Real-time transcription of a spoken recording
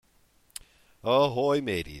Ahoy,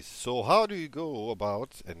 mateys. So, how do you go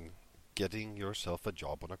about and getting yourself a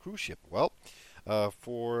job on a cruise ship? Well,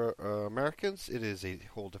 for Americans, it is a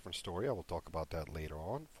whole different story. I will talk about that later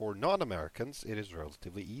on. For non-Americans, it is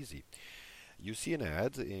relatively easy. You see an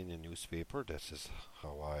ad in a newspaper. This is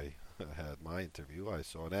how I had my interview. I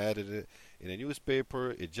saw an ad in a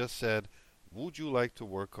newspaper. It just said, "Would you like to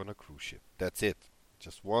work on a cruise ship?" That's it.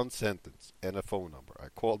 Just one sentence and a phone number. I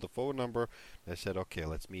called the phone number. I said, "Okay,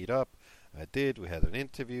 let's meet up." I did. We had an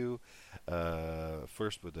interview,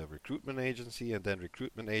 first with the recruitment agency, and then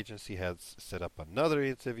recruitment agency had set up another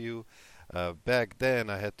interview. Back then,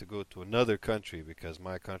 I had to go to another country because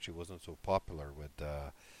my country wasn't so popular with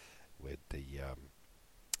the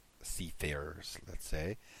seafarers, let's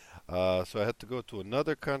say. So I had to go to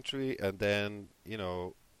another country, and then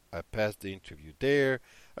I passed the interview there.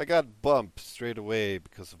 I got bumped straight away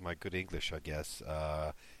because of my good English, I guess.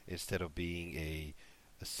 Instead of being a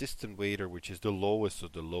assistant waiter, which is the lowest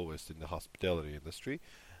of the lowest in the hospitality industry,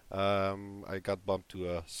 I got bumped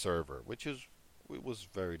to a server, which is it was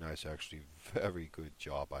very nice actually. Very good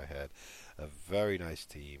job I had. A very nice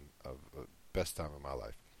team. Best time of my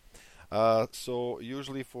life. So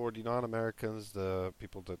usually for the non-Americans, the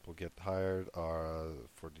people that will get hired are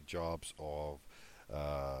for the jobs of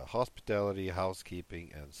hospitality,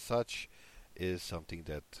 housekeeping, and such is something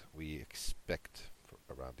that we expect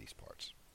around these parts.